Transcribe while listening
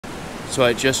So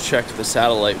I just checked the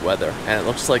satellite weather, and it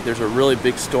looks like there's a really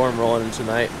big storm rolling in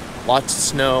tonight. Lots of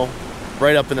snow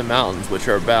right up in the mountains, which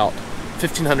are about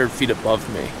 1,500 feet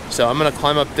above me. So I'm gonna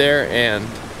climb up there and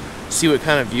see what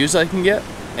kind of views I can get,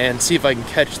 and see if I can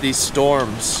catch these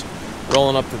storms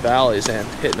rolling up the valleys and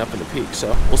hitting up in the peak.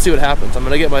 So we'll see what happens. I'm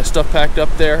gonna get my stuff packed up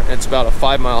there, and it's about a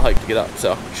 5-mile hike to get up,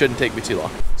 so shouldn't take me too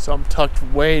long. So I'm tucked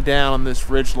way down on this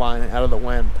ridge line out of the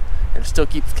wind, and it still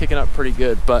keeps kicking up pretty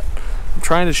good, but I'm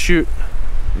trying to shoot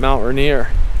Mount Rainier.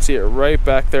 See it right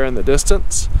back there in the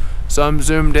distance. So I'm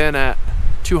zoomed in at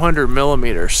 200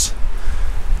 millimeters,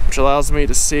 which allows me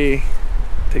to see,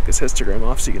 take this histogram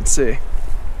off so you can see,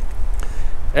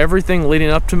 everything leading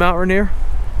up to Mount Rainier,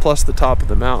 plus the top of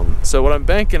the mountain. So what I'm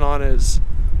banking on is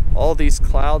all these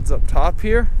clouds up top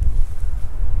here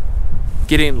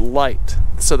getting light.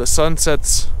 So the sun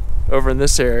sets over in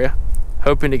this area,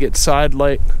 hoping to get side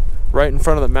light right in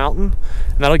front of the mountain,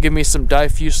 and that'll give me some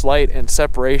diffuse light and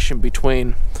separation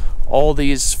between all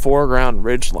these foreground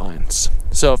ridge lines.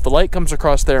 So if the light comes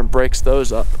across there and breaks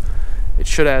those up, it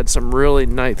should add some really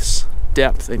nice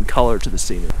depth and color to the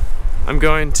scenery. I'm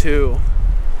going to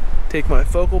take my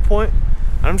focal point.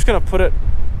 I'm just gonna put it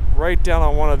right down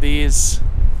on one of these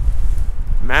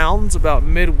mounds about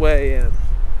midway in.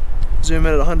 Zoom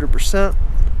in at 100%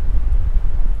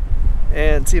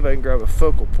 and see if I can grab a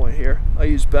focal point here. I'll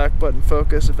use back button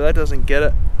focus. If that doesn't get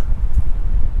it,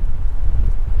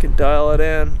 I can dial it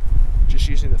in just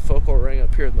using the focal ring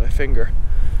up here with my finger.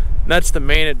 And that's the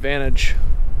main advantage,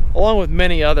 along with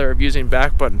many other, of using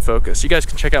back button focus. You guys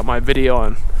can check out my video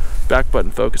on back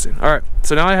button focusing. All right,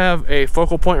 so now I have a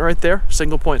focal point right there,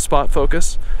 single point spot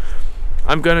focus.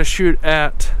 I'm gonna shoot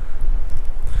at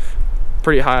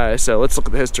pretty high ISO. Let's look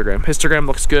at the histogram. Histogram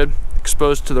looks good,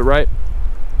 exposed to the right.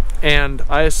 And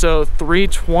ISO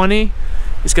 320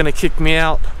 is gonna kick me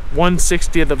out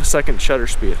 1/60th of a second shutter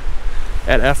speed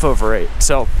at f/8.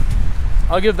 So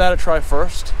I'll give that a try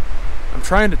first. I'm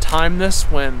trying to time this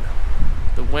when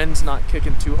the wind's not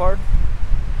kicking too hard.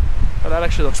 Oh, that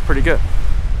actually looks pretty good.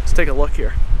 Let's take a look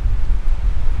here.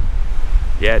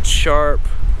 Yeah, it's sharp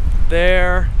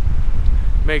there.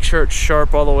 Make sure it's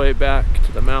sharp all the way back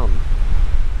to the mountain.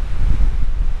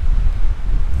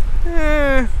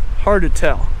 Hard to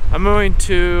tell. I'm going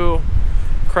to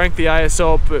crank the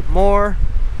ISO a bit more,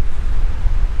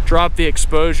 drop the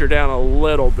exposure down a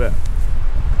little bit.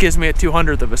 Gives me a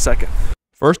 200th of a second.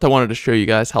 First, I wanted to show you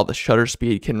guys how the shutter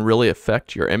speed can really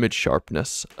affect your image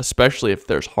sharpness, especially if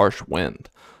there's harsh wind.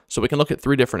 So we can look at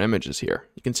 3 different images here.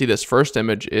 You can see this first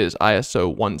image is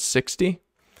ISO 160,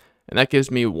 and that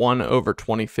gives me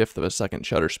 1/25th of a second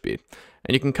shutter speed.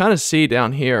 And you can kind of see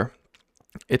down here,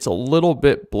 it's a little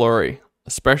bit blurry,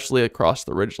 especially across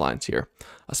the ridge lines here,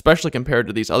 especially compared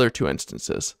to these other 2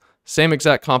 instances. Same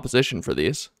exact composition for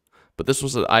these, but this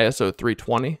was at ISO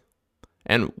 320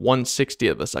 and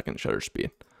 1/60th of a second shutter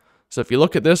speed. So if you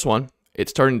look at this one,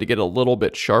 it's starting to get a little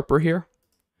bit sharper here.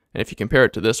 And if you compare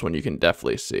it to this one, you can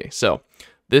definitely see. So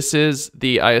this is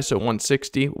the ISO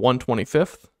 160,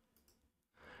 1/25th.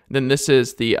 Then this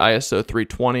is the ISO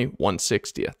 320,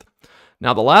 1/60th.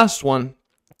 Now the last one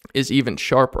is even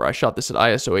sharper. I shot this at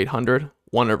ISO 800,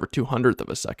 1/200th of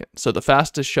a second. So the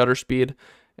fastest shutter speed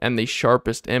and the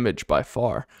sharpest image by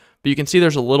far. But you can see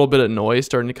there's a little bit of noise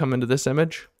starting to come into this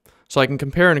image. So I can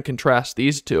compare and contrast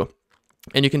these two.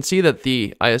 And you can see that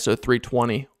the ISO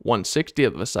 320,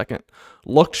 1/60th of a second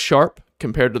looks sharp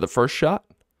compared to the first shot.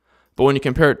 But when you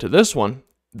compare it to this one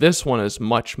is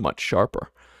much, much sharper.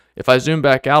 If I zoom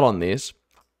back out on these,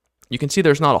 you can see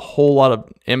there's not a whole lot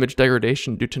of image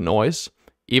degradation due to noise,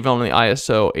 even on the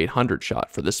ISO 800 shot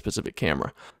for this specific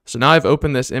camera. So now I've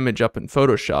opened this image up in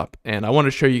Photoshop, and I want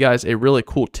to show you guys a really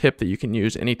cool tip that you can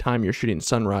use anytime you're shooting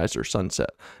sunrise or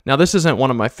sunset. Now this isn't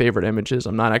one of my favorite images.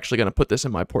 I'm not actually going to put this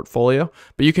in my portfolio,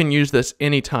 but you can use this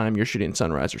anytime you're shooting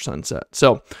sunrise or sunset.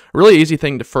 So a really easy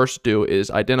thing to first do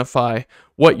is identify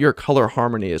what your color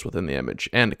harmony is within the image.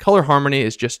 And color harmony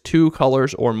is just 2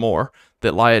 colors or more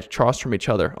that lie across from each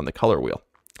other on the color wheel.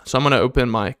 So I'm going to open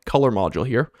my color module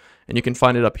here, and you can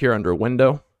find it up here under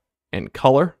Window and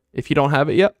Color if you don't have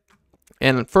it yet.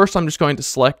 And first I'm just going to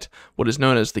select what is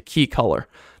known as the key color.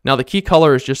 Now the key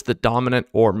color is just the dominant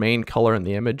or main color in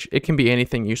the image. It can be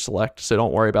anything you select, so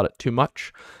don't worry about it too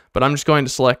much. But I'm just going to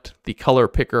select the color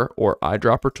picker or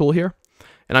eyedropper tool here,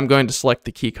 and I'm going to select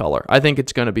the key color. I think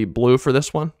it's going to be blue for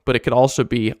this one, but it could also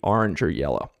be orange or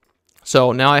yellow.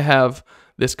 So now I have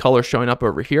this color showing up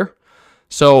over here.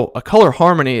 So a color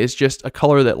harmony is just a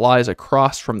color that lies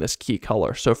across from this key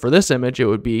color. So for this image, it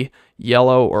would be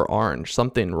yellow or orange.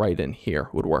 Something right in here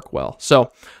would work well.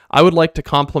 So I would like to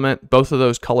complement both of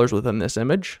those colors within this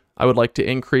image. I would like to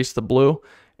increase the blue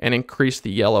and increase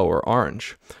the yellow or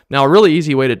orange. Now, a really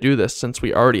easy way to do this, since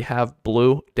we already have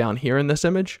blue down here in this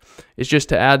image, is just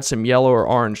to add some yellow or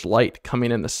orange light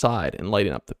coming in the side and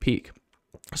lighting up the peak.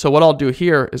 So what I'll do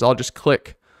here is I'll just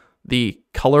click the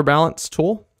color balance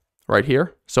tool right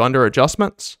here. So under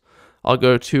adjustments, I'll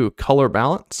go to color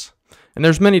balance, and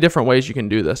there's many different ways you can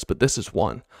do this, but this is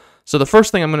one. So the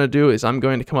first thing I'm going to do is I'm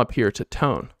going to come up here to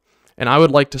tone, and I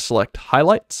would like to select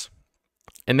highlights,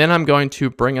 and then I'm going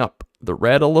to bring up the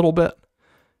red a little bit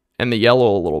and the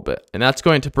yellow a little bit, and that's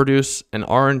going to produce an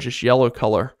orangish yellow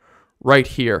color right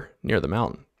here near the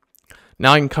mountain.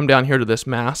 Now I can come down here to this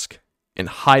mask and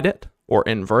hide it or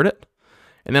invert it,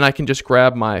 and then I can just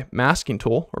grab my masking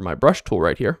tool or my brush tool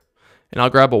right here, and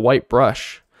I'll grab a white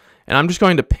brush, and I'm just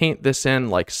going to paint this in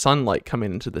like sunlight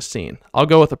coming into the scene. I'll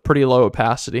go with a pretty low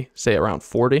opacity, say around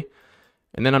 40,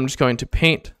 and then I'm just going to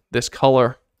paint this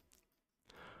color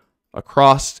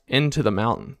across into the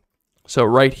mountain. So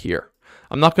right here.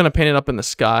 I'm not going to paint it up in the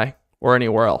sky or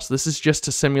anywhere else. This is just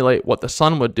to simulate what the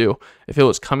sun would do if it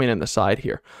was coming in the side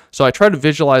here. So I try to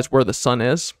visualize where the sun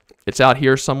is. It's out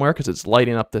here somewhere because it's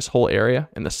lighting up this whole area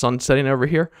and the sun's setting over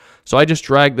here. So I just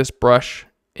drag this brush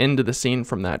into the scene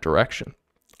from that direction.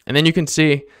 And then you can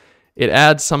see it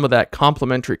adds some of that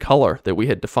complementary color that we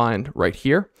had defined right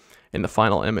here in the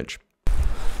final image.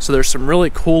 So there's some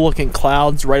really cool looking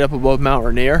clouds right up above Mount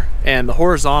Rainier, and the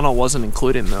horizontal wasn't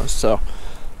including those. So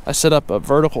I set up a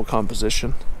vertical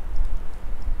composition.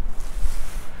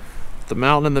 The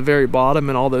mountain in the very bottom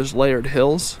and all those layered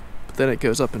hills, but then it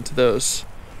goes up into those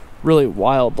really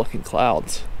wild looking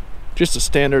clouds. Just a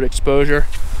standard exposure.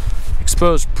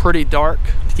 Exposed pretty dark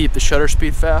to keep the shutter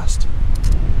speed fast.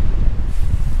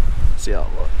 See how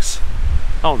it looks.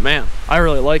 Oh man, I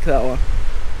really like that one.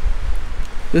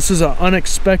 This is an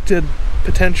unexpected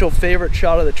potential favorite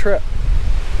shot of the trip.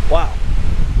 Wow,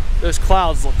 those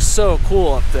clouds look so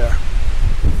cool up there.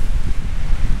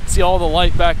 See, all the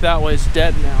light back that way is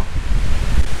dead now.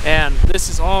 And this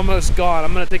is almost gone.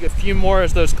 I'm gonna take a few more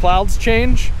as those clouds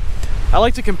change. I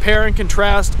like to compare and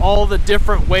contrast all the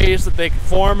different ways that they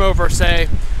form over, say,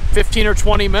 15 or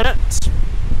 20 minutes.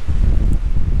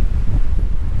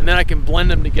 And then I can blend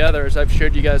them together as I've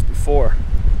showed you guys before.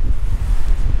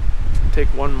 Take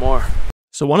one more.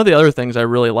 So one of the other things I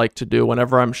really like to do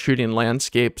whenever I'm shooting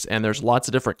landscapes and there's lots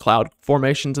of different cloud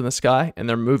formations in the sky and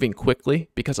they're moving quickly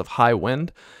because of high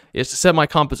wind is to set my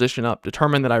composition up,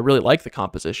 determine that I really like the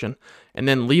composition, and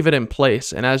then leave it in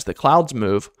place. And as the clouds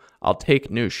move, I'll take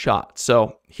new shots.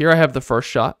 So here I have the first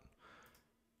shot,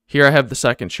 here I have the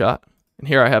second shot, and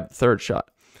here I have the third shot.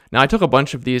 Now I took a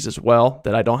bunch of these as well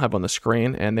that I don't have on the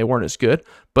screen and they weren't as good,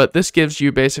 but this gives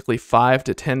you basically 5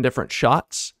 to 10 different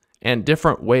shots and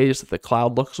different ways that the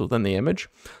cloud looks within the image.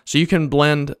 So you can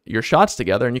blend your shots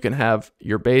together and you can have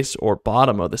your base or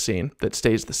bottom of the scene that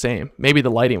stays the same. Maybe the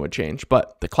lighting would change,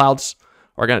 but the clouds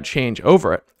are going to change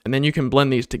over it. And then you can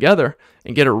blend these together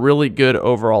and get a really good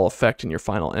overall effect in your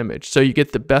final image. So you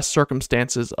get the best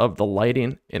circumstances of the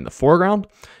lighting in the foreground,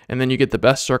 and then you get the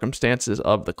best circumstances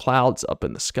of the clouds up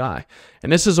in the sky.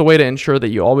 And this is a way to ensure that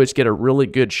you always get a really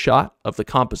good shot of the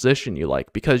composition you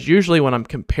like, because usually when I'm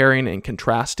comparing and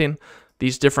contrasting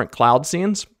these different cloud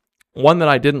scenes, one that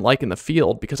I didn't like in the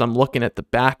field because I'm looking at the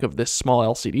back of this small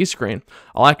LCD screen,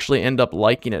 I'll actually end up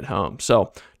liking at home.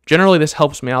 So generally this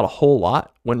helps me out a whole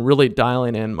lot when really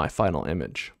dialing in my final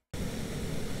image.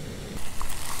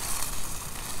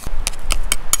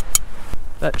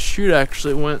 That shoot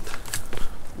actually went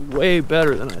way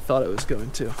better than I thought it was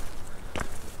going to.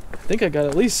 I think I got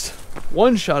at least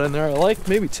one shot in there I liked,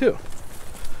 maybe two.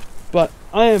 But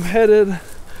I am headed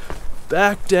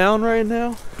back down right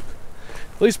now,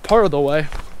 at least part of the way,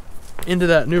 into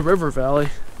that new river valley.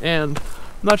 And I'm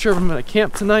not sure if I'm gonna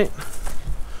camp tonight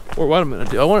or what I'm gonna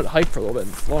do. I wanted to hike for a little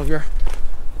bit longer.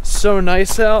 So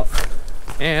nice out,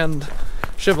 and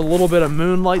should have a little bit of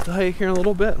moonlight to hike here in a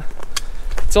little bit.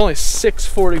 It's only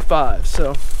 6:45,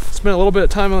 so spend a little bit of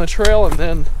time on the trail and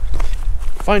then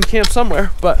find camp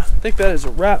somewhere. But I think that is a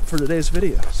wrap for today's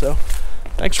video. So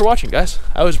thanks for watching, guys.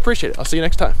 I always appreciate it. I'll see you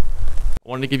next time. I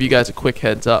wanted to give you guys a quick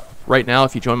heads up. Right now,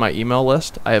 if you join my email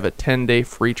list, I have a 10-day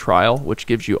free trial, which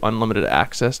gives you unlimited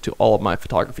access to all of my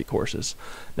photography courses.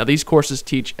 Now, these courses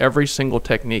teach every single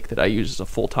technique that I use as a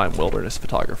full-time wilderness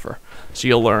photographer. So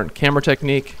you'll learn camera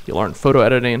technique, you'll learn photo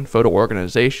editing, photo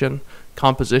organization,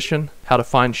 composition, how to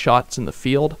find shots in the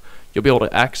field. You'll be able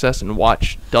to access and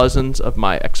watch dozens of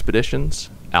my expeditions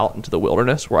out into the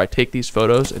wilderness where I take these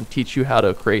photos and teach you how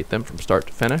to create them from start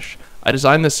to finish. I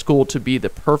designed this school to be the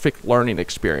perfect learning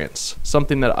experience,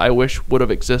 something that I wish would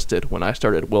have existed when I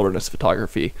started wilderness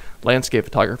photography, landscape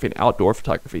photography, and outdoor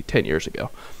photography 10 years ago.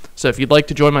 So if you'd like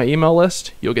to join my email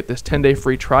list, you'll get this 10-day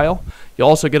free trial. You'll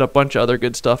also get a bunch of other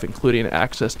good stuff, including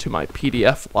access to my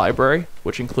PDF library,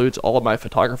 which includes all of my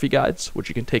photography guides, which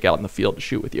you can take out in the field to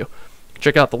shoot with you.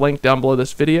 Check out the link down below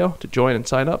this video to join and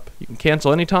sign up. You can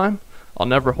cancel anytime. I'll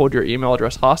never hold your email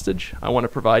address hostage. I want to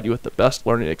provide you with the best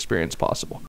learning experience possible.